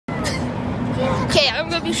Okay, I'm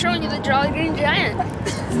gonna be showing you the Jolly Green Giant.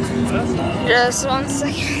 Just 1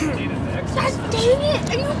 second. God dang it!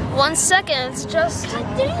 Are you... 1 second, it's just God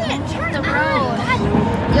dang it! Turn the on. road. God.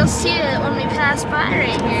 You'll see it when we pass by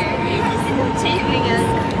right here. I'm taping it.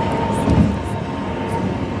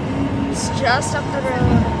 It's just up the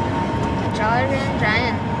road. Jolly Green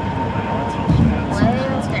Giant. Way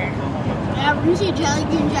up there. Yeah, we're gonna see a Jolly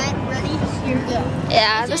Green Giant ready. Here we go.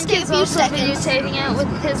 Yeah, It's this gonna take kid's a few also seconds. videotaping it with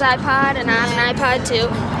his iPod, and I have an iPod too.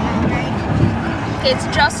 Okay, it's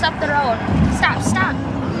just up the road. Stop, stop.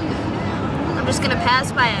 I'm just gonna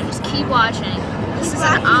pass by it. Just keep watching. This is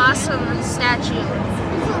an awesome statue.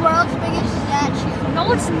 It's the world's biggest statue.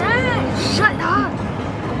 No, it's not. Shut up.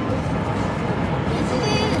 Yes, it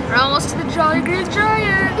is. We're almost to the Jolly Green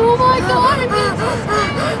Giant. Oh my God!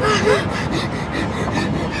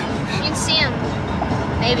 You can see him.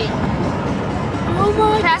 Maybe. Oh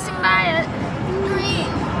my Passing by it. 3,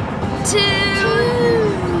 2,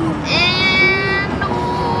 and 1.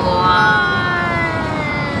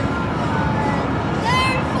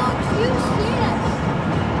 There, folks, you see it.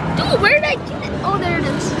 Dude, where did I get it? Oh, there it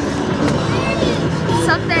is. There it is. It's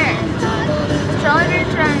up there. Jolly Green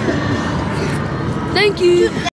Giant. Thank you.